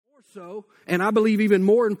so, and I believe even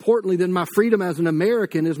more importantly than my freedom as an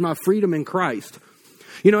American is my freedom in Christ.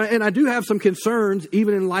 You know, and I do have some concerns,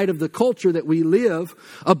 even in light of the culture that we live,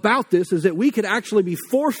 about this, is that we could actually be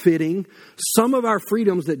forfeiting some of our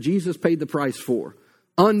freedoms that Jesus paid the price for,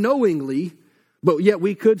 unknowingly, but yet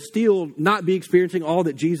we could still not be experiencing all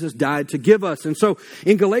that Jesus died to give us. And so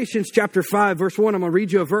in Galatians chapter 5, verse 1, I'm going to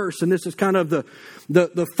read you a verse, and this is kind of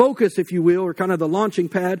the focus, if you will, or kind of the launching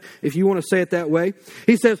pad, if you want to say it that way.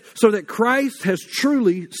 He says, so that Christ has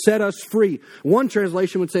truly set us free. One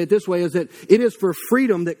translation would say it this way, is that it is for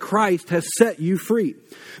freedom that Christ has set you free.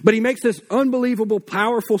 But he makes this unbelievable,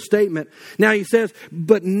 powerful statement. Now he says,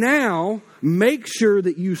 but now make sure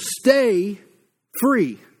that you stay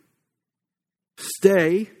free.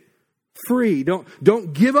 Stay free.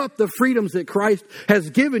 Don't give up the freedoms that Christ has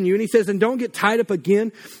given you. And he says, and don't get tied up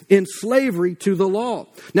again in slavery to the law.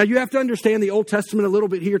 Now you have to understand the Old Testament a little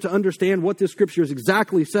bit here to understand what this scripture is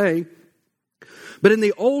exactly saying. But in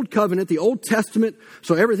the Old Covenant, the Old Testament,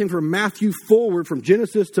 so everything from Matthew forward, from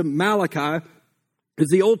Genesis to Malachi, is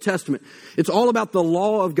the Old Testament. It's all about the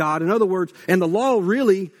law of God. In other words, and the law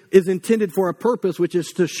really is intended for a purpose, which is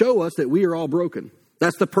to show us that we are all broken.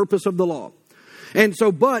 That's the purpose of the law. And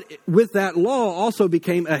so, but with that law also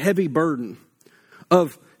became a heavy burden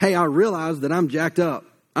of, hey, I realize that I'm jacked up.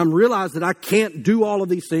 I realize that I can't do all of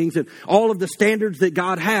these things, and all of the standards that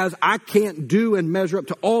God has, I can't do and measure up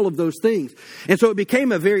to all of those things. And so it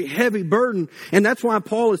became a very heavy burden. And that's why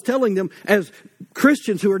Paul is telling them, as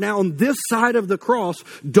Christians who are now on this side of the cross,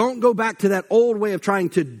 don't go back to that old way of trying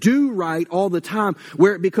to do right all the time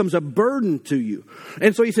where it becomes a burden to you.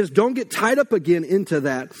 And so he says, don't get tied up again into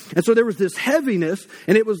that. And so there was this heaviness,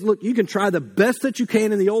 and it was, look, you can try the best that you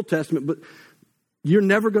can in the Old Testament, but you're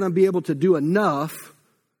never going to be able to do enough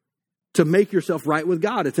to make yourself right with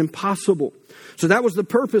God. It's impossible. So that was the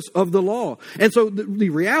purpose of the law. And so the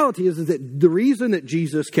reality is that the reason that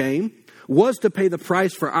Jesus came was to pay the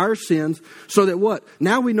price for our sins, so that what?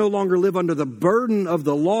 Now we no longer live under the burden of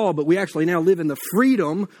the law, but we actually now live in the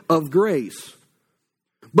freedom of grace.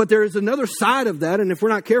 But there is another side of that, and if we're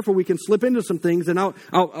not careful, we can slip into some things, and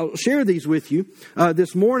I'll share these with you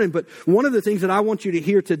this morning. But one of the things that I want you to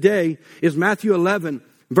hear today is Matthew 11,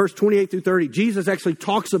 verse 28 through 30, Jesus actually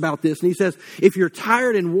talks about this, and he says, if you're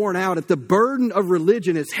tired and worn out, if the burden of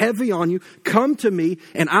religion is heavy on you, come to me,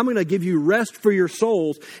 and I'm going to give you rest for your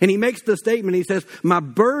souls. And he makes the statement, he says, my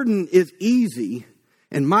burden is easy,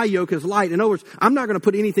 and my yoke is light. In other words, I'm not going to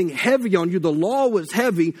put anything heavy on you. The law was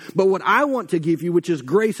heavy, but what I want to give you, which is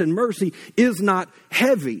grace and mercy, is not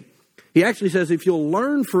heavy. He actually says, if you'll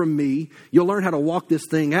learn from me, you'll learn how to walk this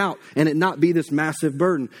thing out and it not be this massive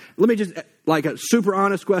burden. Let me just, like a super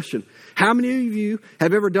honest question. How many of you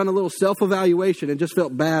have ever done a little self-evaluation and just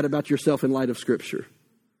felt bad about yourself in light of Scripture?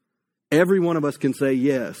 Every one of us can say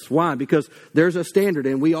yes. Why? Because there's a standard,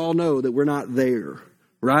 and we all know that we're not there,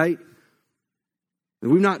 right?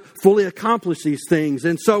 And we've not fully accomplished these things.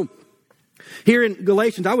 And so here in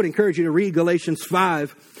Galatians, I would encourage you to read Galatians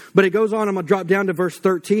 5. But it goes on, I'm going to drop down to verse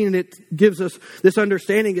 13, and it gives us this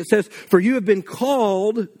understanding. It says, for you have been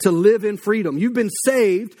called to live in freedom. You've been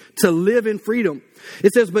saved to live in freedom.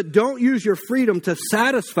 It says, but don't use your freedom to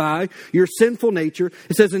satisfy your sinful nature.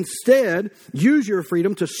 It says, instead, use your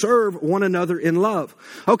freedom to serve one another in love.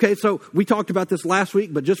 Okay, so we talked about this last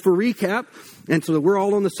week, but just for recap, and so that we're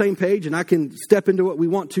all on the same page, and I can step into what we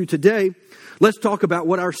want to today, let's talk about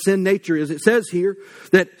what our sin nature is. It says here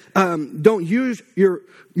that don't use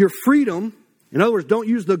your freedom. In other words, don't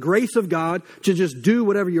use the grace of God to just do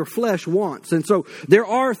whatever your flesh wants. And so there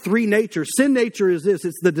are three natures. Sin nature is this.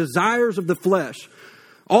 It's the desires of the flesh.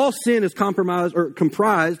 All sin is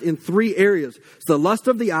comprised in three areas. It's the lust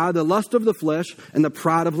of the eye, the lust of the flesh, and the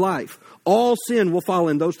pride of life. All sin will fall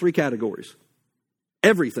in those three categories.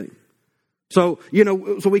 Everything. So,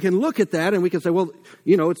 so we can look at that and we can say, well,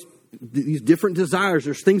 it's these different desires.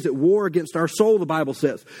 There's things that war against our soul, the Bible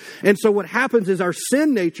says. And so what happens is our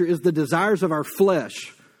sin nature is the desires of our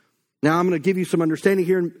flesh. Now, I'm going to give you some understanding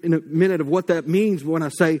here in a minute of what that means when I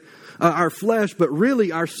say our flesh, but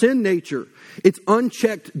really our sin nature, it's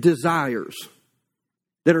unchecked desires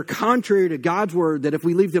that are contrary to God's word, that if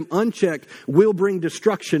we leave them unchecked, will bring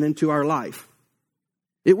destruction into our life.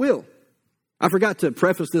 It will. I forgot to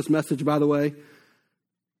preface this message, by the way.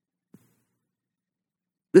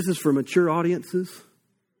 This is for mature audiences,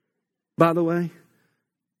 by the way.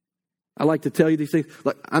 I like to tell you these things.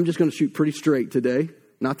 Look, I'm just going to shoot pretty straight today.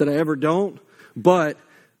 Not that I ever don't, but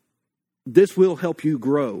this will help you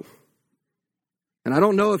grow. And I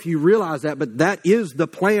don't know if you realize that, but that is the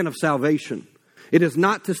plan of salvation, It is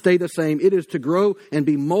not to stay the same. It is to grow and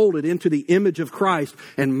be molded into the image of Christ.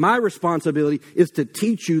 And my responsibility is to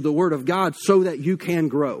teach you the Word of God so that you can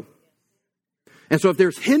grow. And so if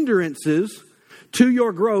there's hindrances to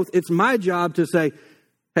your growth, it's my job to say,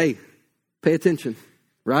 hey, pay attention,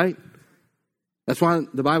 right? That's why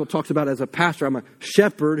the Bible talks about, as a pastor, I'm a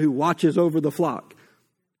shepherd who watches over the flock.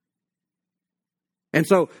 And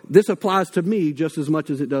so this applies to me just as much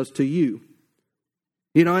as it does to you.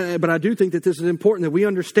 You know, but I do think that this is important, that we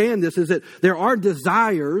understand this, is that there are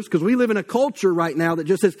desires, because we live in a culture right now that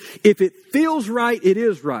just says, if it feels right, it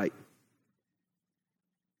is right.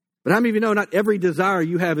 But how many of you know not every desire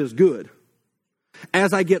you have is good?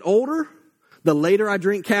 As I get older, the later I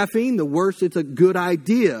drink caffeine, the worse it's a good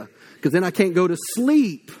idea, because then I can't go to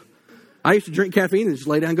sleep. I used to drink caffeine and just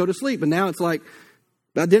lay down and go to sleep. And now it's like,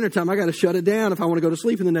 by dinner time, I got to shut it down. If I want to go to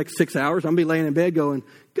sleep in the next 6 hours, I'm going to be laying in bed going,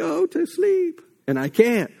 go to sleep. And I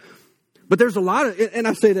can't. But there's a lot of, and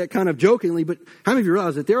I say that kind of jokingly, but how many of you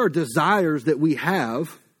realize that there are desires that we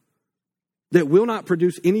have that will not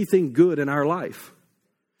produce anything good in our life?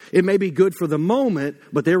 It may be good for the moment,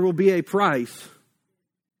 but there will be a price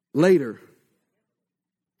later.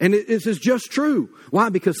 And this is just true. Why?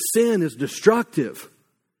 Because sin is destructive.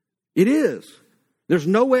 It is. There's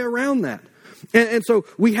no way around that. And so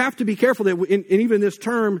we have to be careful that, and even this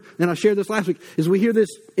term, and I shared this last week, is we hear this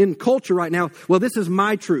in culture right now. Well, this is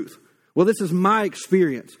my truth. Well, this is my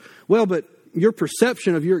experience. Well, but your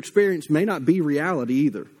perception of your experience may not be reality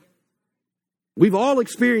either. We've all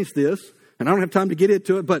experienced this, and I don't have time to get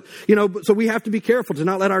into it, but, you know, so we have to be careful to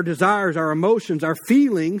not let our desires, our emotions, our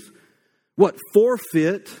feelings,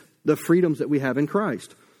 forfeit the freedoms that we have in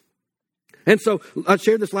Christ. And so I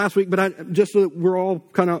shared this last week, but just so that we're all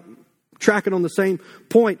kind of tracking on the same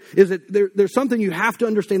point, is that there's something you have to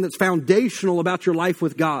understand that's foundational about your life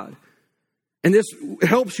with God. And this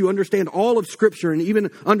helps you understand all of Scripture, and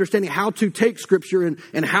even understanding how to take Scripture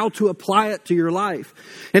and how to apply it to your life.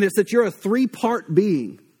 And it's that you're a 3-part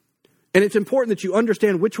being. And it's important that you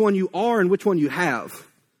understand which one you are and which one you have,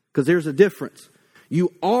 because there's a difference.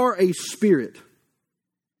 You are a spirit.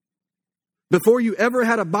 Before you ever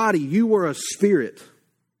had a body, you were a spirit.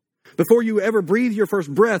 Before you ever breathed your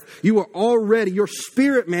first breath, you were already, your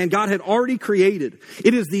spirit, man, God had already created.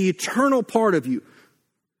 It is the eternal part of you.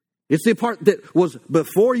 It's the part that was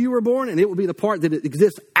before you were born, and it will be the part that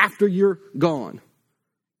exists after you're gone.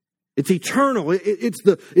 It's eternal. It's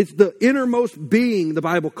the innermost being, the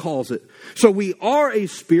Bible calls it. So we are a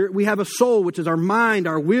spirit. We have a soul, which is our mind,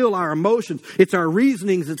 our will, our emotions. It's our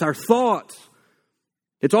reasonings. It's our thoughts.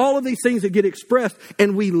 It's all of these things that get expressed,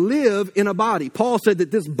 and we live in a body. Paul said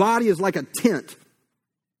that this body is like a tent.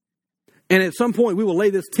 And at some point, we will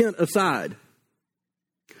lay this tent aside.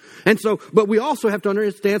 And so, but we also have to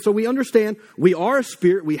understand, so we understand we are a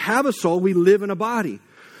spirit, we have a soul, we live in a body.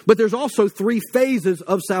 But there's also 3 phases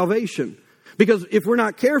of salvation. Because if we're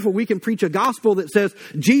not careful, we can preach a gospel that says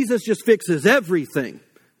Jesus just fixes everything.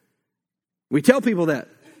 We tell people that.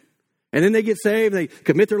 And then they get saved, they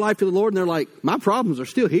commit their life to the Lord, and they're like, my problems are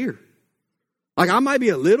still here. Like, I might be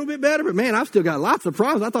a little bit better, but man, I've still got lots of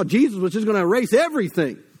problems. I thought Jesus was just going to erase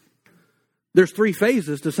everything. There's 3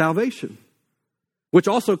 phases to salvation, which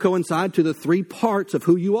also coincide to the 3 parts of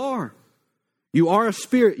who you are. You are a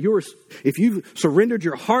spirit. If you've surrendered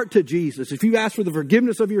your heart to Jesus, if you've asked for the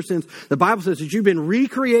forgiveness of your sins, the Bible says that you've been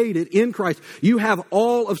recreated in Christ. You have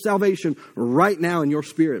all of salvation right now in your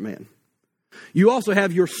spirit, man. You also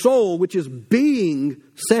have your soul, which is being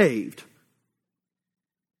saved.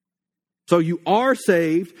 So you are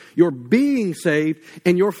saved, you're being saved,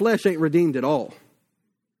 and your flesh ain't redeemed at all.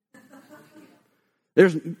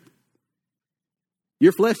 Your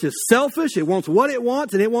flesh is selfish. It wants what it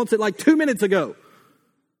wants, and it wants it like 2 minutes ago.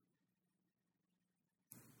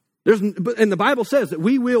 And the Bible says that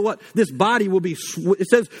we will, this body will be, it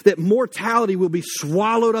says that mortality will be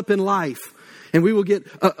swallowed up in life. And we will get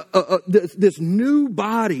this new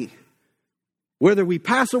body. Whether we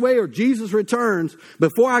pass away or Jesus returns,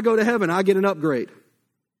 before I go to heaven, I get an upgrade.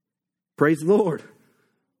 Praise the Lord.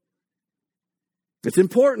 It's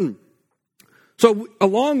important. So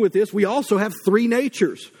along with this, we also have 3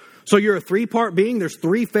 natures. So you're a 3-part being. There's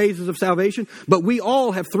 3 phases of salvation. But we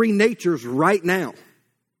all have 3 natures right now.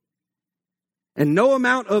 And no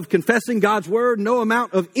amount of confessing God's word, no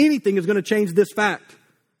amount of anything is going to change this fact.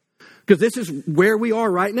 Because this is where we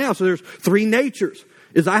are right now. So there's 3 natures.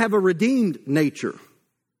 I have a redeemed nature.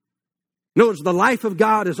 Notice the life of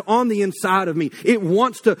God is on the inside of me. It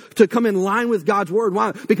wants to come in line with God's word.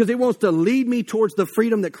 Why? Because it wants to lead me towards the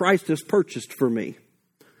freedom that Christ has purchased for me.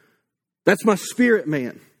 That's my spirit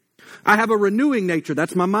man. I have a renewing nature.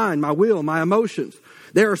 That's my mind, my will, my emotions.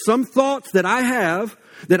 There are some thoughts that I have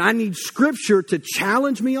that I need Scripture to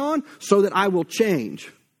challenge me on so that I will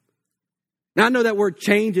change. Now, I know that word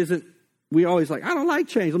change isn't, we always like, I don't like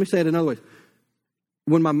change. Let me say it another way.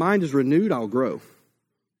 When my mind is renewed, I'll grow.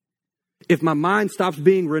 If my mind stops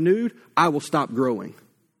being renewed, I will stop growing.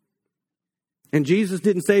 And Jesus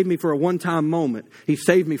didn't save me for a one-time moment. He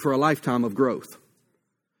saved me for a lifetime of growth.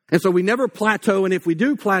 And so we never plateau, and if we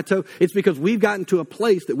do plateau, it's because we've gotten to a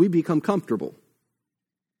place that we become comfortable.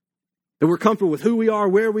 That we're comfortable with who we are,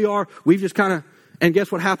 where we are. We've just kind of, and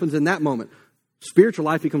guess what happens in that moment? Spiritual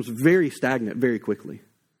life becomes very stagnant very quickly.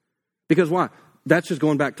 Because why? That's just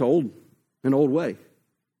going back to an old way.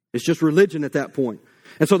 It's just religion at that point.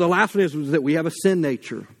 And so the last one is that we have a sin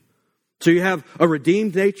nature. So you have a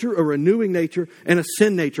redeemed nature, a renewing nature, and a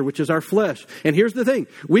sin nature, which is our flesh. And here's the thing.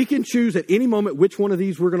 We can choose at any moment which one of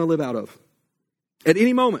these we're going to live out of. At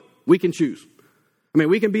any moment, we can choose. I mean,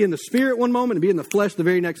 we can be in the spirit one moment and be in the flesh the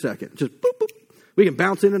very next second. Just boop, boop. We can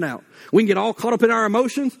bounce in and out. We can get all caught up in our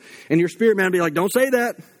emotions, and your spirit man will be like, don't say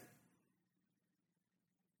that.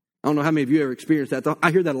 I don't know how many of you ever experienced that.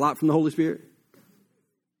 I hear that a lot from the Holy Spirit.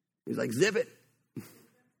 He's like, zip it.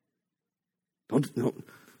 Don't.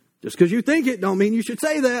 Just because you think it don't mean you should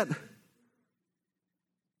say that.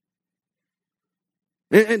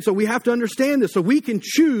 And so we have to understand this. So we can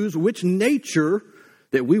choose which nature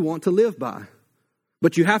that we want to live by.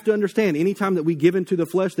 But you have to understand, anytime that we give into the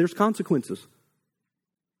flesh, there's consequences.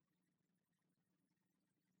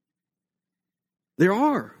 There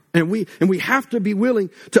are. And we have to be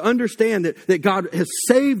willing to understand that God has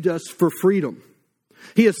saved us for freedom.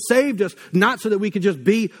 He has saved us not so that we could just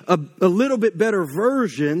be a little bit better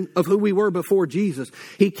version of who we were before Jesus.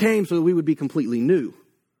 He came so that we would be completely new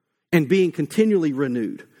and being continually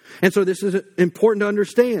renewed. And so this is important to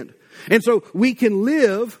understand. And so we can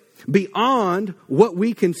live beyond what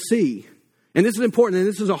we can see. And this is important, and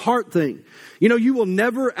this is a heart thing. You know, you will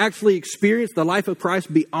never actually experience the life of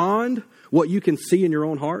Christ beyond what you can see in your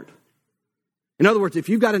own heart. In other words, if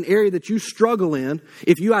you've got an area that you struggle in,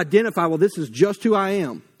 if you identify, well, this is just who I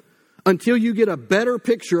am, until you get a better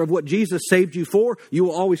picture of what Jesus saved you for, you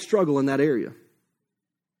will always struggle in that area.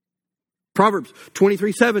 Proverbs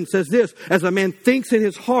 23:7 says this, as a man thinks in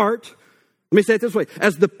his heart, let me say it this way,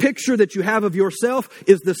 as the picture that you have of yourself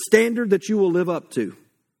is the standard that you will live up to.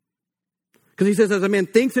 Because he says, as a man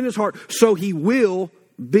thinks in his heart, so he will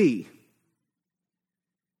be.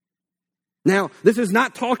 Now, this is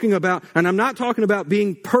not talking about, and I'm not talking about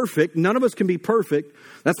being perfect. None of us can be perfect.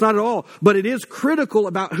 That's not at all. But it is critical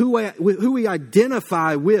about who we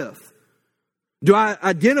identify with. Do I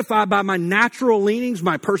identify by my natural leanings,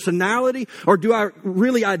 my personality, or do I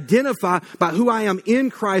really identify by who I am in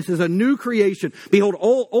Christ as a new creation? Behold,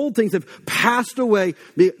 old things have passed away.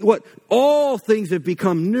 All things have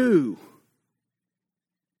become new.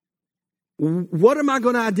 What am I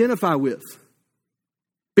going to identify with?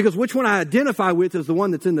 Because which one I identify with is the one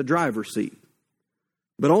that's in the driver's seat.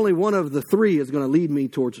 But only one of the three is going to lead me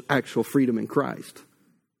towards actual freedom in Christ.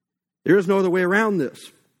 There is no other way around this.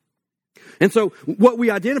 And so what we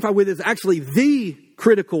identify with is actually the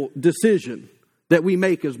critical decision that we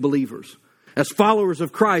make as believers, as followers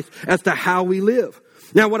of Christ, as to how we live.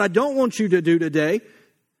 Now, what I don't want you to do today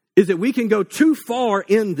is that we can go too far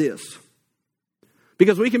in this.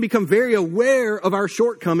 Because we can become very aware of our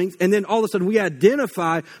shortcomings, and then all of a sudden we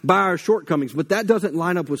identify by our shortcomings. But that doesn't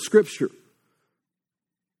line up with Scripture.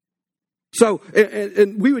 So,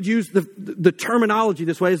 and we would use the terminology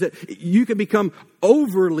this way, is that you can become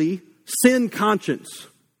overly sin conscious.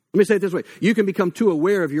 Let me say it this way. You can become too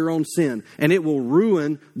aware of your own sin, and it will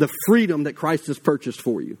ruin the freedom that Christ has purchased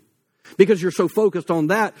for you. Because you're so focused on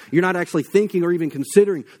that, you're not actually thinking or even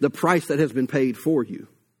considering the price that has been paid for you.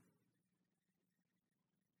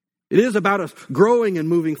 It is about us growing and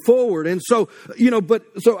moving forward. And so,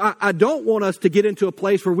 I don't want us to get into a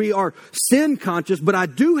place where we are sin conscious, but I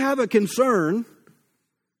do have a concern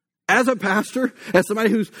as a pastor, as somebody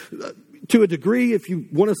who's, to a degree, if you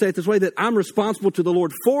want to say it this way, that I'm responsible to the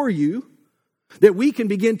Lord for you, that we can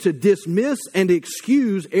begin to dismiss and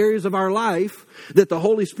excuse areas of our life that the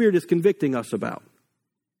Holy Spirit is convicting us about.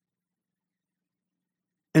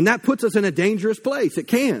 And that puts us in a dangerous place. It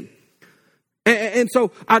can. And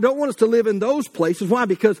so I don't want us to live in those places. Why?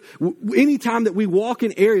 Because anytime that we walk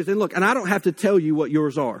in areas, and look, and I don't have to tell you what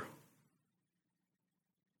yours are.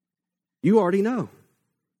 You already know.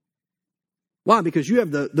 Why? Because you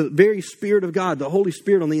have the very Spirit of God, the Holy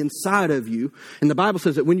Spirit on the inside of you. And the Bible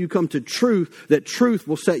says that when you come to truth, that truth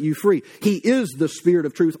will set you free. He is the Spirit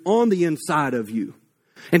of truth on the inside of you.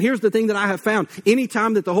 And here's the thing that I have found.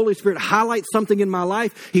 Anytime that the Holy Spirit highlights something in my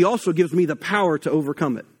life, He also gives me the power to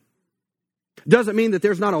overcome it. Doesn't mean that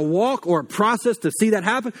there's not a walk or a process to see that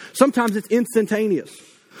happen. Sometimes it's instantaneous.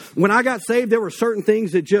 When I got saved, there were certain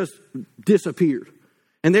things that just disappeared.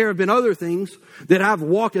 And there have been other things that I've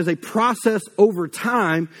walked as a process over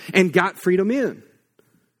time and got freedom in.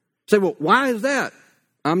 Say, well, why is that?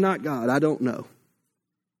 I'm not God. I don't know.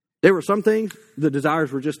 There were some things, the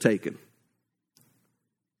desires were just taken.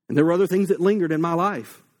 And there were other things that lingered in my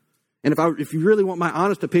life. And if you really want my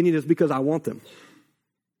honest opinion, it's because I want them.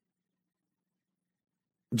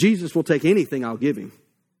 Jesus will take anything I'll give him.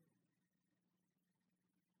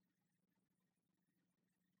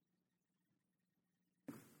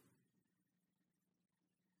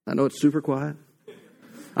 I know it's super quiet.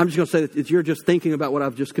 I'm just going to say that you're just thinking about what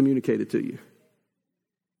I've just communicated to you.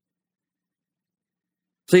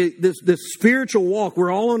 See, this spiritual walk,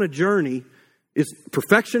 we're all on a journey.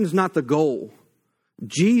 Perfection is not the goal.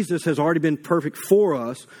 Jesus has already been perfect for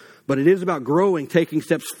us, but it is about growing, taking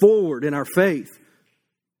steps forward in our faith.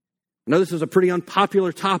 I know this is a pretty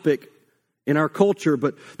unpopular topic in our culture,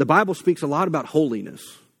 but the Bible speaks a lot about holiness.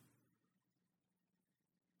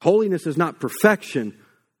 Holiness is not perfection,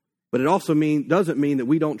 but it also doesn't mean that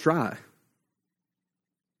we don't try.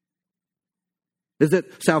 Is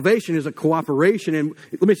that salvation is a cooperation. And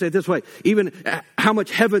let me say it this way. Even how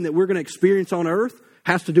much heaven that we're going to experience on earth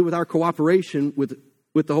has to do with our cooperation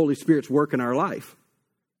with the Holy Spirit's work in our life.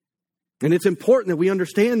 And it's important that we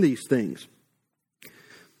understand these things.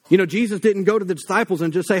 You know, Jesus didn't go to the disciples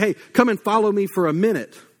and just say, hey, come and follow me for a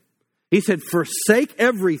minute. He said, forsake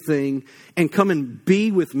everything and come and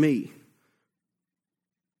be with me.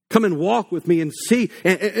 Come and walk with me and see.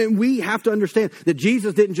 And we have to understand that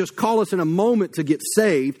Jesus didn't just call us in a moment to get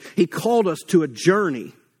saved. He called us to a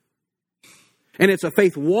journey. And it's a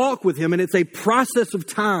faith walk with him, and it's a process of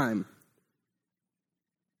time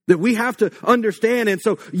that we have to understand. And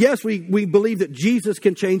so, yes, we believe that Jesus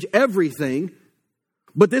can change everything.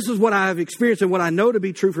 But this is what I have experienced and what I know to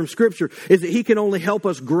be true from Scripture, is that he can only help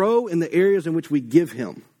us grow in the areas in which we give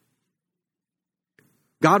him.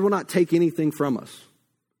 God will not take anything from us.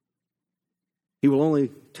 He will only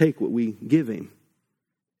take what we give him.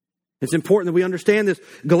 It's important that we understand this.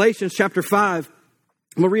 Galatians chapter 5,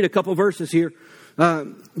 I'm going to read a couple verses here.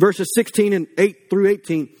 Verses 16 and 8 through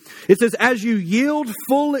 18. It says, as you yield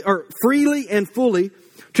freely and fully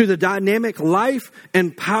to the dynamic life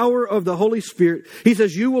and power of the Holy Spirit, he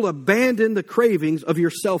says, you will abandon the cravings of your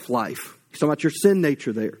self-life. He's talking about your sin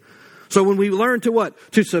nature there. So when we learn to what?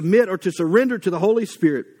 To submit or to surrender to the Holy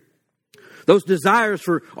Spirit, those desires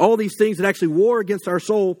for all these things that actually war against our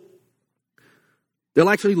soul, they'll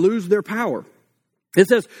actually lose their power. It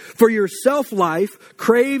says, for your self-life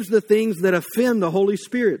craves the things that offend the Holy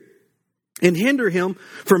Spirit and hinder him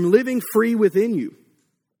from living free within you.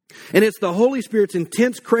 And it's the Holy Spirit's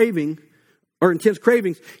intense cravings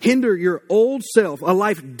hinder your old self, a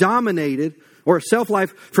life dominated, or a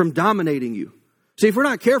self-life from dominating you. See, if we're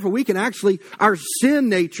not careful, we can actually, our sin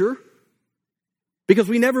nature, because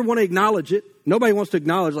we never want to acknowledge it. Nobody wants to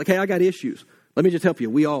acknowledge, like, hey, I got issues. Let me just help you.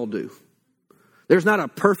 We all do. There's not a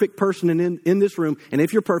perfect person in this room. And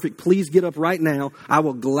if you're perfect, please get up right now. I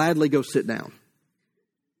will gladly go sit down.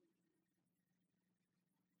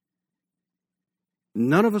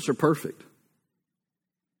 None of us are perfect.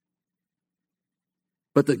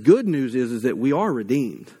 But the good news is that we are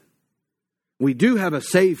redeemed. We do have a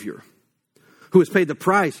Savior who has paid the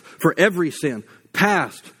price for every sin,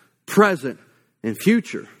 past, present, and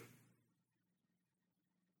future.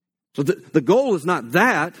 So the goal is not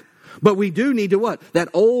that, but we do need to what? That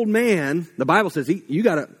old man, the Bible says, you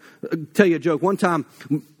got to tell you a joke. One time,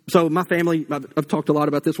 so my family, I've talked a lot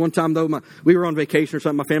about this. One time, though, we were on vacation or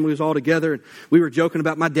something. My family was all together, and we were joking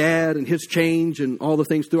about my dad and his change and all the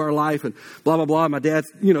things through our life and blah, blah, blah. My dad,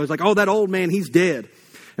 he's like, oh, that old man, he's dead.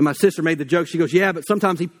 And my sister made the joke. She goes, yeah, but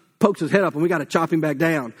sometimes he pokes his head up and we got to chop him back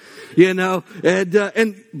down,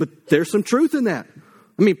 but there's some truth in that.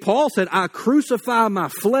 I mean, Paul said, I crucify my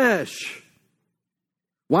flesh.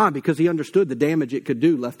 Why? Because he understood the damage it could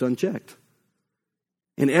do left unchecked.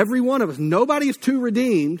 And every one of us, nobody is too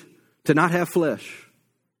redeemed to not have flesh.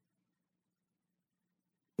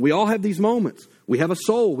 We all have these moments. We have a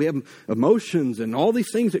soul. We have emotions and all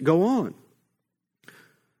these things that go on.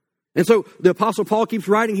 And so the Apostle Paul keeps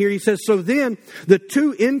writing here. He says, so then the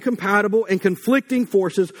two incompatible and conflicting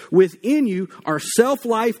forces within you are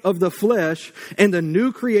self-life of the flesh and the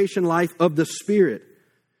new creation life of the Spirit.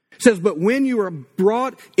 It says, but when you are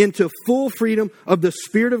brought into full freedom of the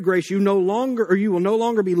Spirit of grace, you will no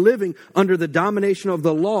longer be living under the domination of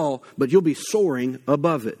the law, but you'll be soaring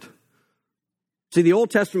above it. See, the Old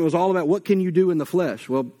Testament was all about what can you do in the flesh?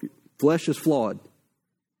 Well, flesh is flawed.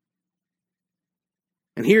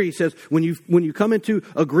 And here he says, when you come into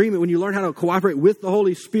agreement, when you learn how to cooperate with the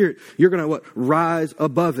Holy Spirit, you're going to rise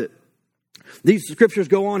above it. These scriptures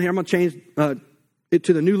go on here. I'm going to change it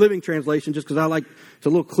to the New Living Translation just because I like it's a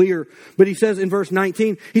little clearer. But he says in verse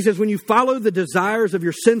 19, he says, when you follow the desires of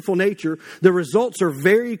your sinful nature, the results are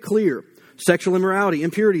very clear. Sexual immorality,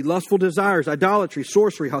 impurity, lustful desires, idolatry,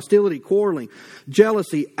 sorcery, hostility, quarreling,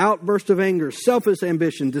 jealousy, outburst of anger, selfish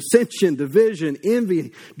ambition, dissension, division,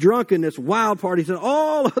 envy, drunkenness, wild parties, and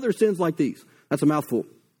all other sins like these. That's a mouthful.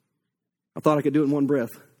 I thought I could do it in one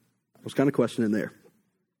breath. I was kind of questioning there.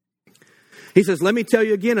 He says, let me tell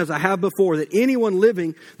you again, as I have before, that anyone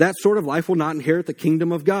living that sort of life will not inherit the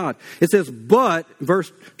kingdom of God. It says, but,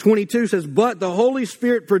 verse 22 says, but the Holy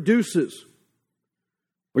Spirit produces.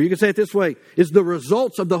 Or you can say it this way, is the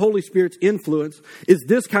results of the Holy Spirit's influence is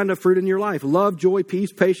this kind of fruit in your life. Love, joy,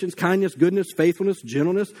 peace, patience, kindness, goodness, faithfulness,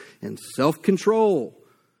 gentleness, and self-control.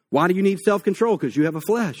 Why do you need self-control? Because you have a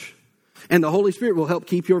flesh. And the Holy Spirit will help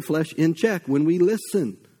keep your flesh in check when we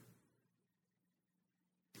listen.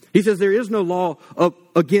 He says there is no law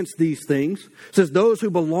against these things. It says those who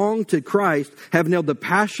belong to Christ have nailed the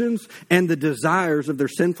passions and the desires of their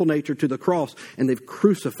sinful nature to the cross, and they've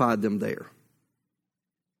crucified them there.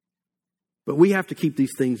 But we have to keep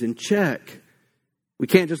these things in check. We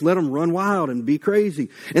can't just let them run wild and be crazy.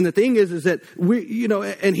 And the thing is that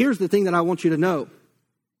and here's the thing that I want you to know.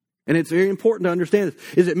 And it's very important to understand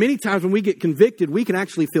this, is that many times when we get convicted, we can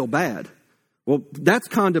actually feel bad. Well, that's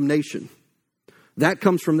condemnation. That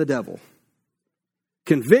comes from the devil.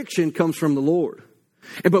 Conviction comes from the Lord.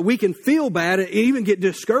 But we can feel bad and even get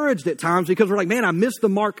discouraged at times because we're like, man, I missed the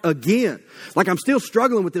mark again. Like I'm still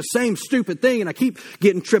struggling with this same stupid thing and I keep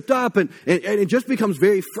getting tripped up and it just becomes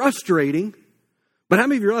very frustrating. But how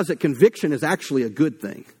many of you realize that conviction is actually a good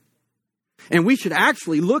thing? And we should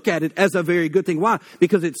actually look at it as a very good thing. Why?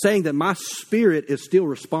 Because it's saying that my spirit is still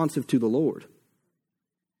responsive to the Lord.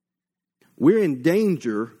 We're in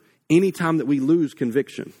danger anytime that we lose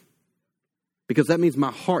conviction. Because that means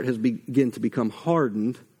my heart has begun to become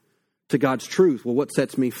hardened to God's truth. Well, what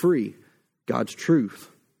sets me free? God's truth.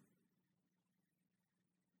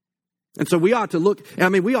 And so we ought to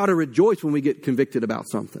we ought to rejoice when we get convicted about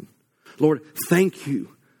something. Lord, thank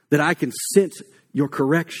you that I can sense your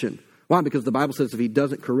correction. Why? Because the Bible says if he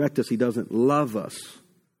doesn't correct us, he doesn't love us.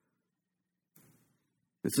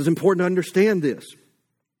 This is important to understand this.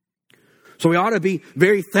 So we ought to be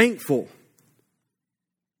very thankful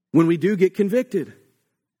when we do get convicted.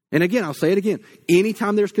 And again, I'll say it again.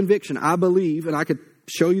 Anytime there's conviction, I believe, and I could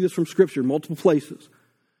show you this from Scripture in multiple places,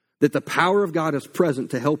 that the power of God is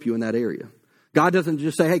present to help you in that area. God doesn't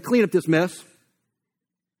just say, hey, clean up this mess.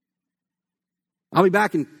 I'll be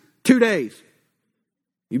back in 2 days.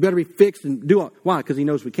 You better be fixed and do it. Why? Because he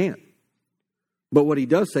knows we can't. But what he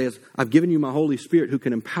does say is, I've given you my Holy Spirit who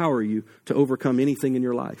can empower you to overcome anything in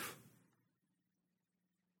your life.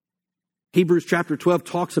 Hebrews chapter 12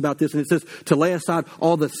 talks about this, and it says to lay aside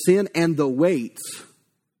all the sin and the weights.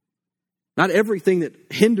 Not everything that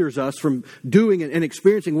hinders us from doing and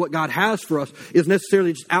experiencing what God has for us is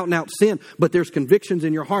necessarily just out and out sin, but there's convictions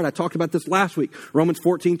in your heart. I talked about this last week. Romans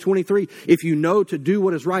 14:23. If you know to do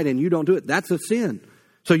what is right and you don't do it, that's a sin.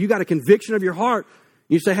 So you got a conviction of your heart.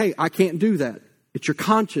 You say, hey, I can't do that. It's your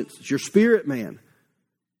conscience. It's your spirit, man.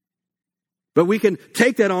 But we can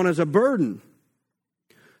take that on as a burden.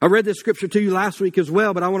 I read this scripture to you last week as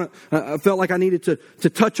well, but I felt like I needed to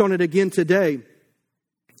touch on it again today.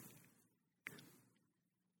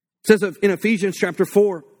 It says in Ephesians chapter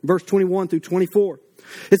 4, verse 21 through 24.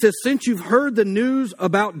 It says, since you've heard the news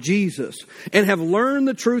about Jesus and have learned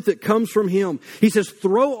the truth that comes from him, he says,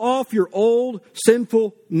 throw off your old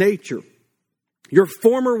sinful nature, your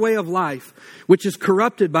former way of life, which is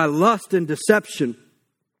corrupted by lust and deception.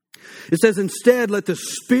 It says, instead, let the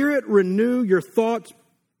Spirit renew your thoughts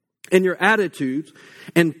and your attitudes,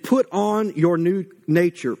 and put on your new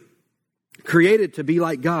nature, created to be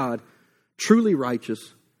like God, truly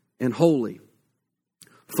righteous and holy.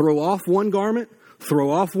 Throw off one garment, throw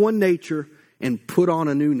off one nature, and put on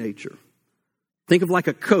a new nature. Think of like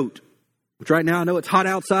a coat, which right now I know it's hot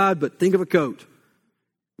outside, but think of a coat.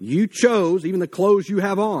 You chose, even the clothes you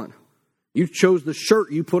have on, you chose the shirt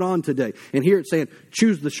you put on today. And here it's saying,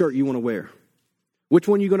 choose the shirt you want to wear. Which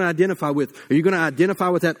one are you going to identify with? Are you going to identify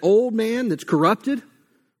with that old man that's corrupted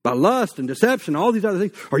by lust and deception, all these other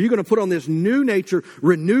things? Or are you going to put on this new nature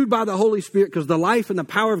renewed by the Holy Spirit because the life and the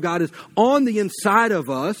power of God is on the inside of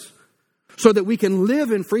us so that we can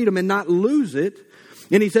live in freedom and not lose it?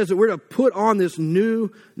 And he says that we're to put on this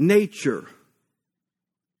new nature.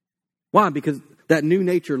 Why? Because that new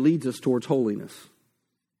nature leads us towards holiness.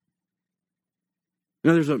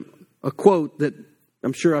 You know, there's a quote that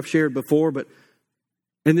I'm sure I've shared before,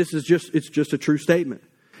 and it's just a true statement,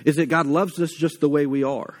 is that God loves us just the way we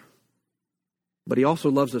are. But he also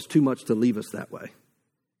loves us too much to leave us that way.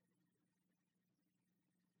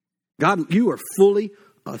 God, you are fully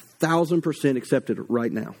 1,000% accepted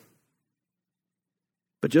right now.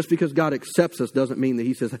 But just because God accepts us doesn't mean that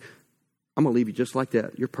he says, I'm going to leave you just like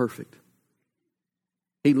that. You're perfect.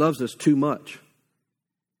 He loves us too much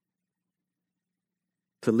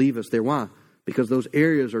to leave us there. Why? Because those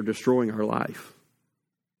areas are destroying our life.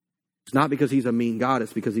 It's not because he's a mean God.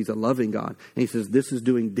 It's because he's a loving God. And he says, this is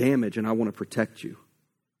doing damage and I want to protect you.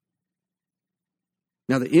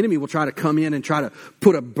 Now the enemy will try to come in and try to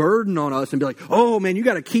put a burden on us and be like, oh man, you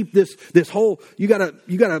got to keep this whole, you got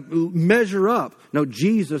to measure up. No,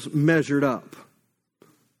 Jesus measured up.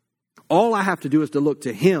 All I have to do is to look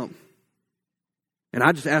to him. And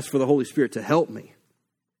I just ask for the Holy Spirit to help me.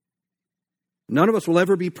 None of us will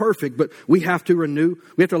ever be perfect, but we have to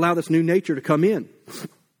allow this new nature to come in.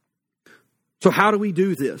 So how do we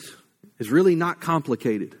do this? It's really not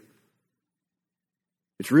complicated.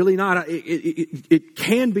 It's really not. It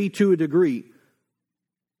can be to a degree,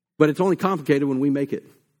 but it's only complicated when we make it.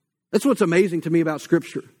 That's what's amazing to me about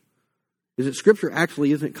Scripture, is that Scripture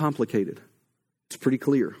actually isn't complicated. It's pretty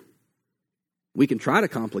clear. We can try to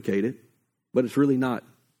complicate it, but it's really not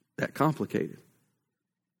that complicated.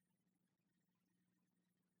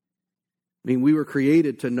 I mean, we were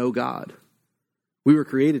created to know God. We were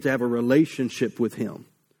created to have a relationship with him.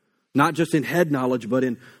 Not just in head knowledge, but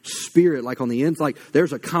in spirit, like on the inside. Like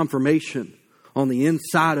there's a confirmation on the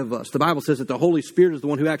inside of us. The Bible says that the Holy Spirit is the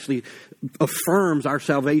one who actually affirms our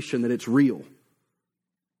salvation, that it's real.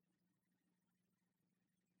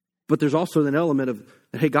 But there's also an element of,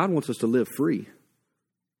 hey, God wants us to live free.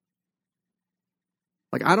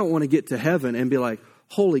 Like I don't want to get to heaven and be like,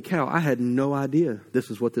 holy cow, I had no idea this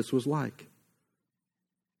is what this was like.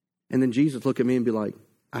 And then Jesus look at me and be like,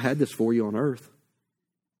 I had this for you on earth.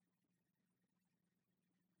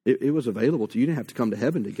 It was available to you. You didn't have to come to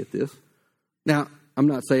heaven to get this. Now, I'm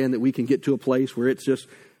not saying that we can get to a place where it's just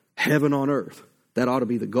heaven on earth. That ought to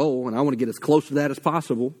be the goal, and I want to get as close to that as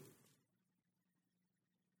possible.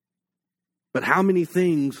 But how many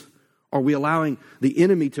things are we allowing the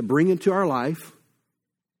enemy to bring into our life?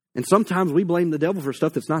 And sometimes we blame the devil for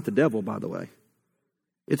stuff that's not the devil, by the way.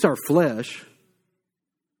 It's our flesh.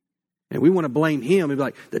 And we want to blame him and be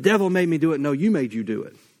like, the devil made me do it. No, you made you do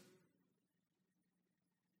it.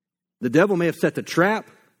 The devil may have set the trap,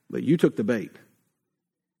 but you took the bait.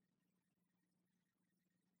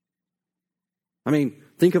 I mean,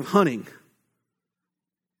 think of hunting.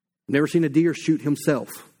 Never seen a deer shoot himself.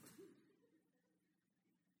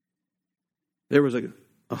 There was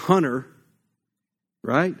a hunter,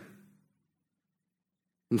 right?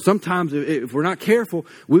 And sometimes if we're not careful,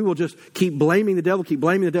 we will just keep blaming the devil,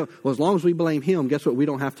 Well, as long as we blame him, guess what we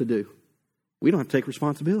don't have to do? We don't have to take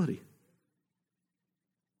responsibility.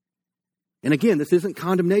 And again, this isn't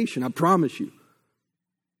condemnation, I promise you.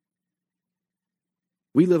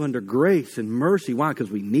 We live under grace and mercy. Why? Because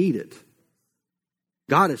we need it.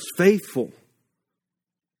 God is faithful.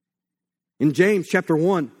 In James chapter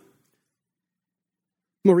 1, I'm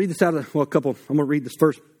going to read this I'm going to read this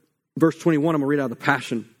first. Verse 21, I'm going to read out of the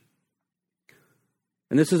Passion.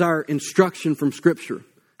 And this is our instruction from Scripture.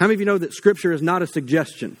 How many of you know that Scripture is not a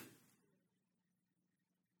suggestion?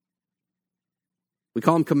 We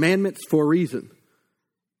call them commandments for a reason.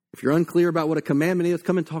 If you're unclear about what a commandment is,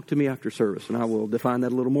 come and talk to me after service, and I will define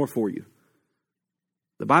that a little more for you.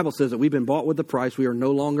 The Bible says that we've been bought with a price. We are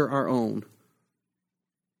no longer our own.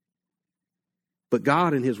 But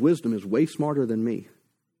God in his wisdom is way smarter than me.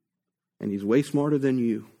 And he's way smarter than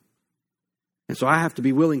you. And so I have to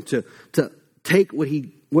be willing to take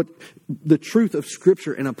what the truth of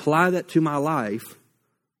Scripture and apply that to my life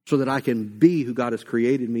so that I can be who God has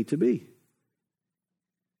created me to be.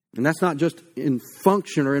 And that's not just in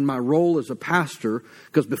function or in my role as a pastor,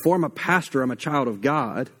 because before I'm a pastor, I'm a child of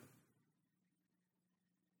God.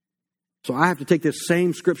 So I have to take this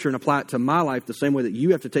same Scripture and apply it to my life the same way that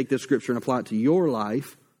you have to take this Scripture and apply it to your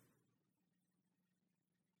life.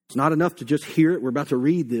 It's not enough to just hear it. We're about to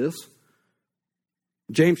read this.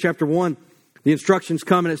 James chapter 1, the instructions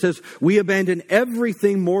come and it says, we abandon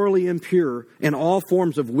everything morally impure and all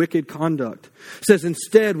forms of wicked conduct. It says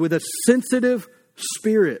instead with a sensitive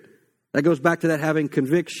spirit. That goes back to that having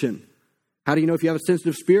conviction. How do you know if you have a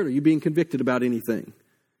sensitive spirit? Are you being convicted about anything?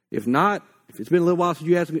 If not, if it's been a little while since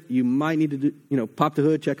you asked me, you might need to pop the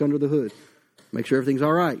hood, check under the hood. Make sure everything's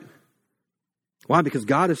all right. Why? Because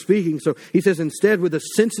God is speaking. So he says instead with a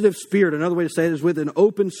sensitive spirit. Another way to say it is with an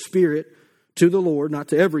open spirit. to the Lord, not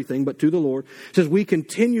to everything, but to the Lord. It says we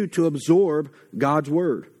continue to absorb God's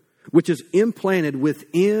word, which is implanted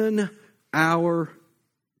within our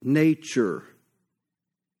nature.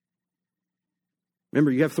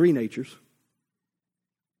 Remember, you have three natures.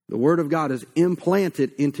 The word of God is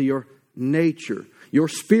implanted into your nature. Your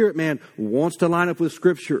spirit man wants to line up with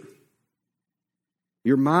Scripture.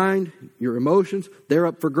 Your mind, your emotions, they're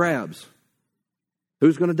up for grabs.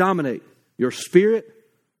 Who's going to dominate? Your spirit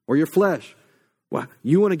or your flesh? Well,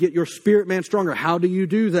 you want to get your spirit man stronger. How do you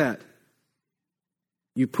do that?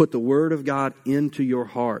 You put the word of God into your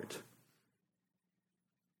heart.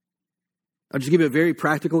 I'll just give you a very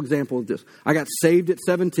practical example of this. I got saved at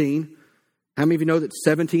 17. How many of you know that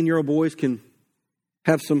 17-year-old boys can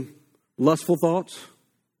have some lustful thoughts?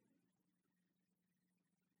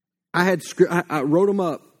 I wrote them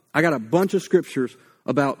up. I got a bunch of scriptures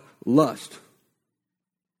about lust.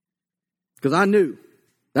 Because I knew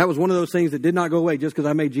that was one of those things that did not go away just because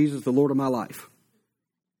I made Jesus the Lord of my life.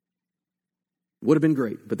 Would have been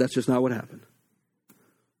great, but that's just not what happened.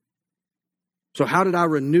 So how did I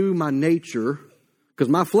renew my nature? Because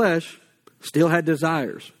my flesh still had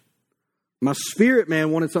desires. My spirit man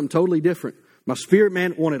wanted something totally different. My spirit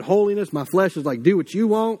man wanted holiness. My flesh is like, do what you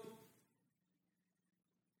want.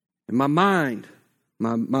 And my mind,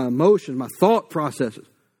 my emotions, my thought processes.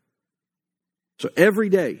 So every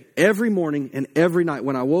day, every morning, and every night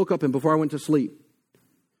when I woke up and before I went to sleep,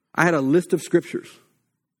 I had a list of scriptures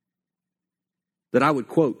that I would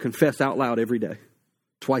quote, confess out loud every day,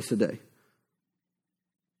 twice a day.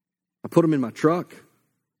 I put them in my truck.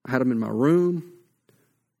 I had them in my room.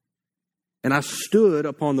 And I stood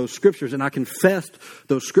upon those scriptures and I confessed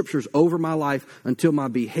those scriptures over my life until my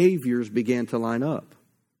behaviors began to line up.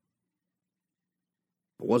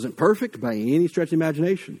 It wasn't perfect by any stretch of the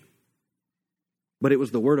imagination. But it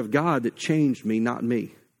was the Word of God that changed me, not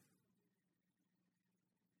me.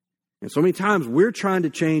 And so many times we're trying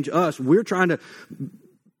to change us. We're trying to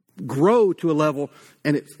grow to a level,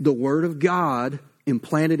 and it's the Word of God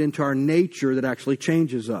implanted into our nature that actually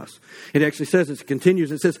changes us. It actually says, it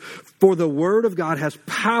continues, it says, for the Word of God has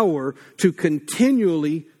power to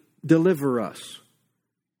continually deliver us.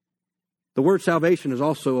 The word salvation is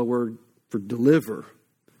also a word for deliver.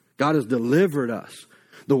 God has delivered us.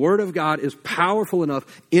 The Word of God is powerful enough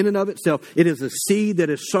in and of itself. It is a seed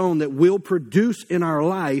that is sown that will produce in our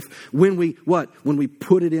life when we, what? When we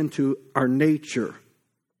put it into our nature.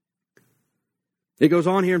 It goes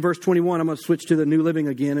on here in verse 21. I'm going to switch to the New Living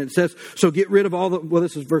again. And it says, so get rid of all the, well,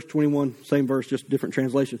 this is verse 21, same verse, just different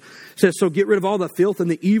translation. It says, so get rid of all the filth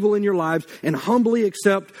and the evil in your lives and humbly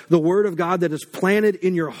accept the Word of God that is planted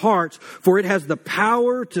in your hearts, for it has the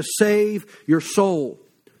power to save your soul.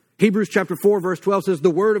 Hebrews chapter 4, verse 12 says,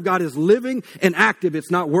 the Word of God is living and active.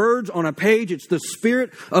 It's not words on a page. It's the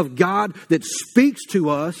Spirit of God that speaks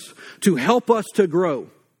to us to help us to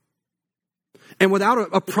grow. And without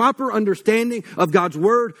a proper understanding of God's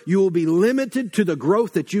Word, you will be limited to the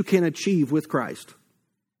growth that you can achieve with Christ.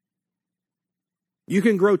 You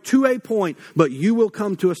can grow to a point, but you will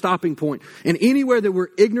come to a stopping point. And anywhere that we're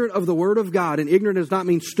ignorant of the Word of God, and ignorant does not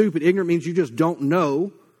mean stupid, ignorant means you just don't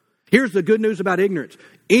know. Here's the good news about ignorance.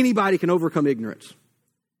 Anybody can overcome ignorance.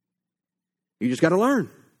 You just got to learn.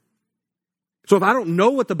 So if I don't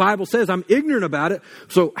know what the Bible says, I'm ignorant about it.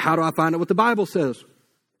 So how do I find out what the Bible says?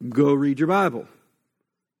 Go read your Bible.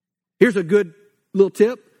 Here's a good little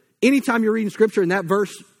tip. Anytime you're reading Scripture and that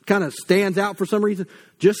verse kind of stands out for some reason,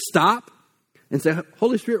 just stop and say,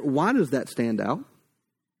 Holy Spirit, why does that stand out?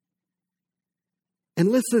 And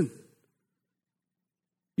listen.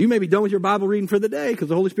 You may be done with your Bible reading for the day because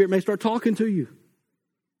the Holy Spirit may start talking to you.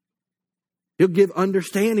 He'll give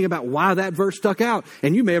understanding about why that verse stuck out.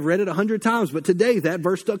 And you may have read it 100 times, but today that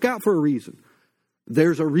verse stuck out for a reason.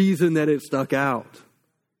 There's a reason that it stuck out.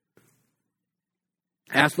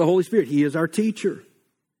 Ask the Holy Spirit. He is our teacher.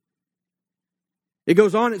 It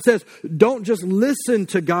goes on, it says, don't just listen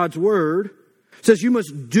to God's Word. It says you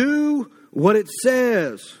must do what it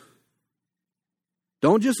says.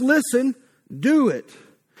 Don't just listen, do it.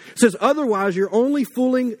 It says, otherwise, you're only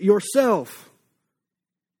fooling yourself.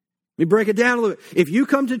 Let me break it down a little bit. If you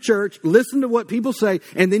come to church, listen to what people say,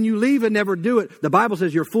 and then you leave and never do it, the Bible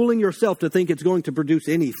says you're fooling yourself to think it's going to produce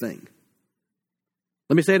anything.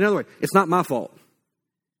 Let me say it another way. It's not my fault.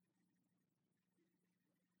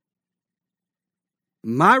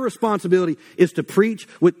 My responsibility is to preach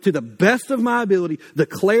to the best of my ability the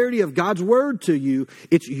clarity of God's Word to you.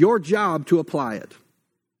 It's your job to apply it.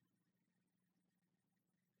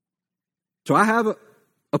 So I have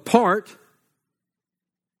a part.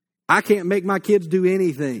 I can't make my kids do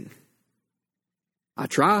anything. I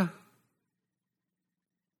try.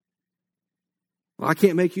 Well, I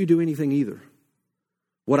can't make you do anything either.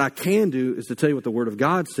 What I can do is to tell you what the Word of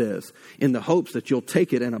God says in the hopes that you'll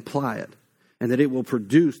take it and apply it and that it will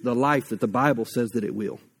produce the life that the Bible says that it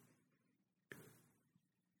will.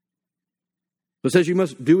 So it says you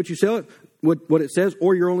must do what you say, what it says,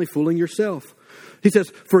 or you're only fooling yourself. He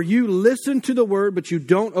says, for you listen to the word, but you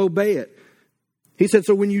don't obey it. He said,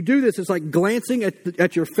 so when you do this, it's like glancing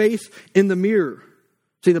at your face in the mirror.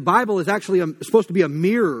 See, the Bible is actually supposed to be a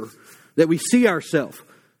mirror that we see ourselves.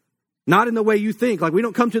 Not in the way you think. Like we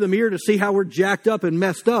don't come to the mirror to see how we're jacked up and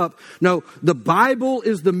messed up. No, the Bible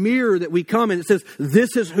is the mirror that we come in. It says,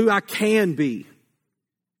 this is who I can be.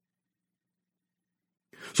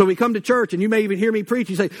 So we come to church and you may even hear me preach.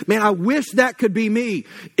 You say, man, I wish that could be me.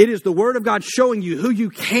 It is the Word of God showing you who you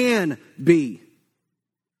can be.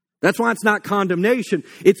 That's why it's not condemnation.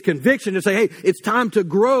 It's conviction to say, hey, it's time to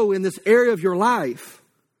grow in this area of your life.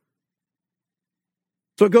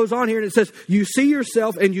 So it goes on here and it says, you see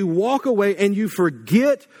yourself and you walk away and you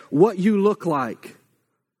forget what you look like.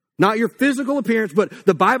 Not your physical appearance, but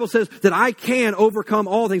the Bible says that I can overcome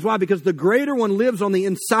all things. Why? Because the greater one lives on the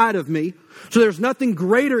inside of me. So there's nothing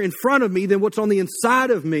greater in front of me than what's on the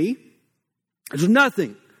inside of me. There's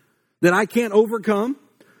nothing that I can't overcome.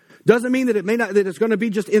 Doesn't mean that that it's going to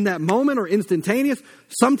be just in that moment or instantaneous.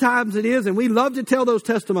 Sometimes it is, and we love to tell those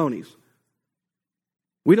testimonies.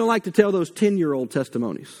 We don't like to tell those 10-year-old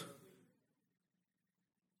testimonies.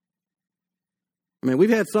 I mean,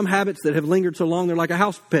 we've had some habits that have lingered so long, they're like a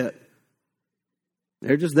house pet.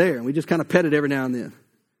 They're just there, and we just kind of pet it every now and then.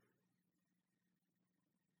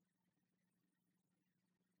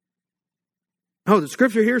 Oh, the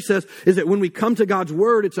scripture here says is that when we come to God's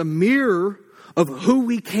word, it's a mirror of who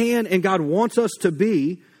we can and God wants us to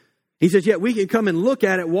be. He says, yet we can come and look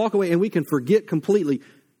at it, walk away, and we can forget completely.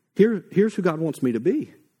 Here's who God wants me to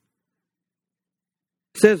be.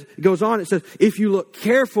 It goes on, it says, if you look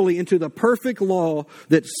carefully into the perfect law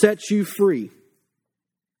that sets you free.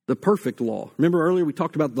 The perfect law. Remember earlier we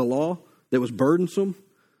talked about the law that was burdensome?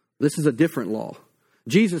 This is a different law.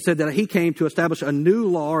 Jesus said that he came to establish a new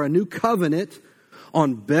law or a new covenant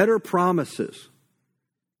on better promises.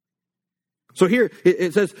 So here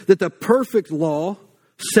it says that the perfect law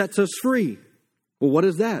sets us free. Well, what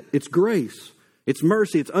is that? It's grace. It's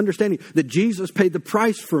mercy. It's understanding that Jesus paid the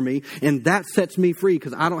price for me, and that sets me free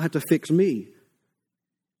because I don't have to fix me.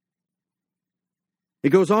 It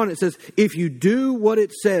goes on, it says, if you do what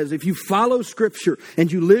it says, if you follow Scripture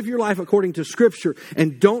and you live your life according to Scripture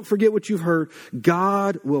and don't forget what you've heard,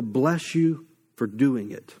 God will bless you for doing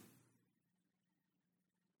it.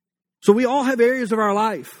 So we all have areas of our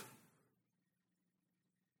life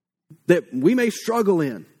that we may struggle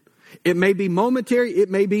in. It may be momentary, it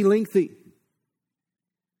may be lengthy.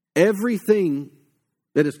 Everything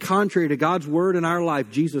that is contrary to God's word in our life,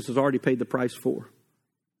 Jesus has already paid the price for.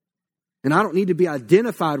 And I don't need to be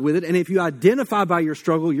identified with it. And if you identify by your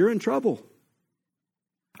struggle, you're in trouble.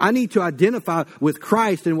 I need to identify with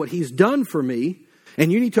Christ and what He's done for me.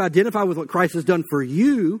 And you need to identify with what Christ has done for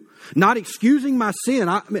you, not excusing my sin.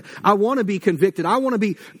 I want to be convicted. I want to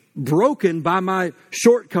be broken by my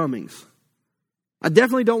shortcomings. I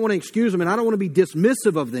definitely don't want to excuse them, and I don't want to be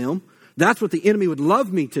dismissive of them. That's what the enemy would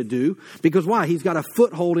love me to do. Because why? He's got a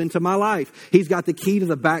foothold into my life. He's got the key to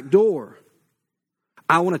the back door.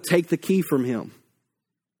 I want to take the key from him.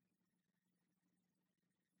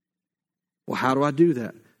 Well, how do I do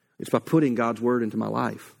that? It's by putting God's word into my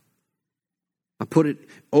life. I put it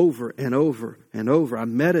over and over and over. I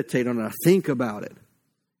meditate on it. I think about it.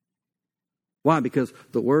 Why? Because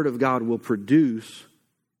the word of God will produce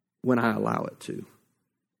when I allow it to.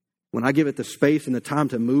 When I give it the space and the time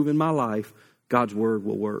to move in my life, God's word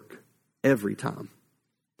will work every time.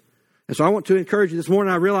 And so I want to encourage you this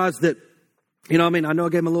morning. I realize that, I know I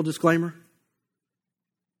gave him a little disclaimer.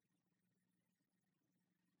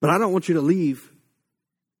 But I don't want you to leave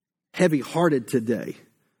heavy-hearted today.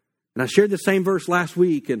 And I shared the same verse last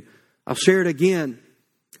week, and I'll share it again.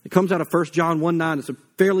 It comes out of 1 John 1:9. It's a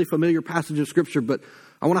fairly familiar passage of Scripture, but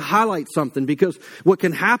I want to highlight something because what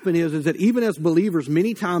can happen is that even as believers,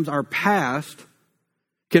 many times our past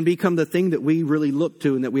can become the thing that we really look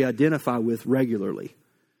to and that we identify with regularly.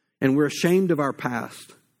 And we're ashamed of our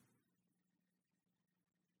past.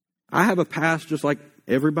 I have a past just like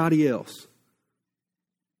everybody else.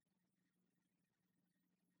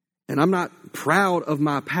 And I'm not proud of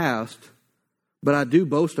my past, but I do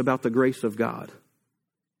boast about the grace of God.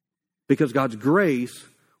 Because God's grace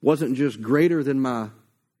wasn't just greater than my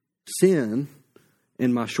sin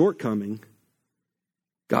and my shortcoming.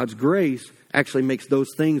 God's grace actually makes those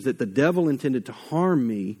things that the devil intended to harm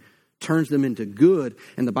me turns them into good.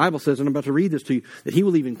 And the Bible says, and I'm about to read this to you, that he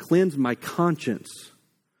will even cleanse my conscience.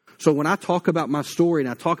 So when I talk about my story and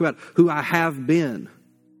I talk about who I have been,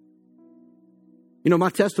 my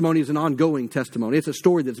testimony is an ongoing testimony. It's a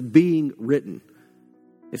story that's being written.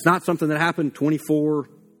 It's not something that happened 24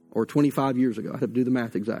 or 25 years ago. I have to do the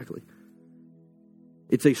math exactly.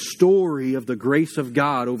 It's a story of the grace of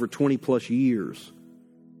God over 20 plus years.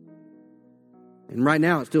 And right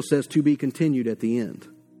now it still says to be continued at the end.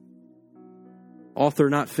 Author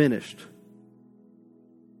not finished.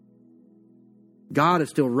 God is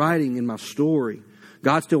still writing in my story.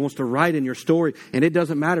 God still wants to write in your story. And it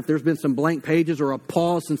doesn't matter if there's been some blank pages or a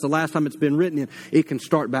pause since the last time it's been written in. It can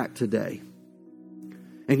start back today.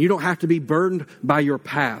 And you don't have to be burdened by your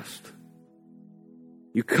past.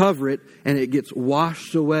 You cover it and it gets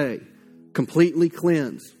washed away, completely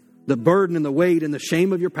cleansed. The burden and the weight and the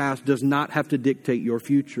shame of your past does not have to dictate your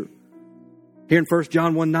future. Here in 1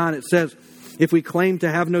 John 1:9 it says, if we claim to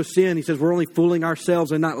have no sin, he says, we're only fooling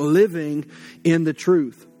ourselves and not living in the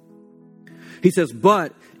truth. He says,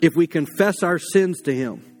 but if we confess our sins to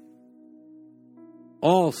him,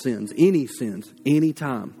 all sins, any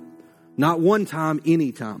time, not one time,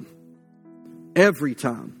 any time, every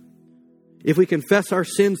time. If we confess our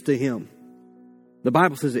sins to him, the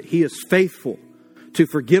Bible says that he is faithful to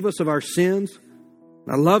forgive us of our sins.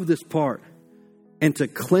 I love this part. And to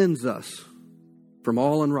cleanse us from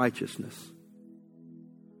all unrighteousness.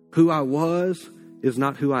 Who I was is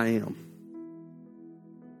not who I am.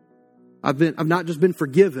 I've not just been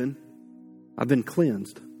forgiven, I've been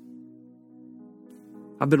cleansed.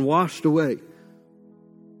 I've been washed away.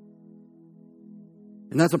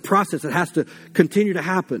 And that's a process that has to continue to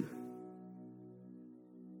happen.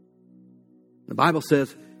 The Bible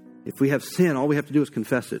says if we have sin, all we have to do is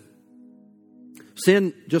confess it.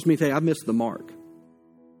 Sin just means, hey, I've missed the mark.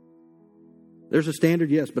 There's a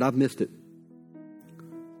standard, yes, but I've missed it.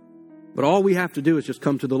 But all we have to do is just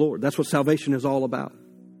come to the Lord. That's what salvation is all about.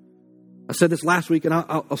 I said this last week, and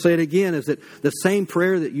I'll say it again, is that the same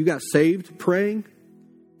prayer that you got saved praying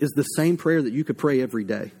is the same prayer that you could pray every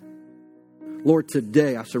day. Lord,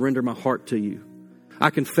 today I surrender my heart to you. I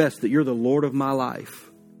confess that you're the Lord of my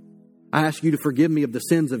life. I ask you to forgive me of the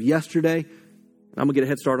sins of yesterday. And I'm going to get a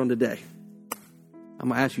head start on today. I'm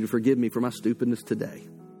going to ask you to forgive me for my stupidness today.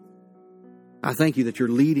 I thank you that you're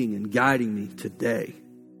leading and guiding me today.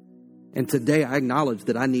 And today I acknowledge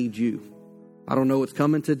that I need you. I don't know what's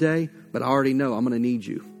coming today, but I already know I'm going to need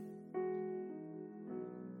you.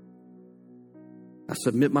 I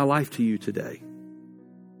submit my life to you today.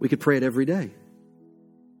 We could pray it every day.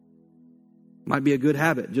 Might be a good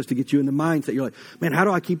habit just to get you in the mindset. You're like, man, how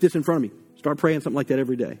do I keep this in front of me? Start praying something like that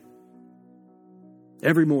every day.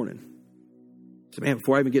 Every morning. So, man,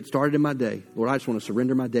 before I even get started in my day, Lord, I just want to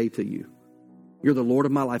surrender my day to you. You're the Lord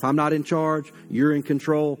of my life. I'm not in charge. You're in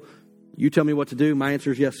control. You tell me what to do. My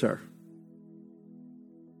answer is yes, sir.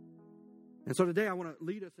 And so today I want to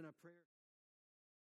lead us in a prayer.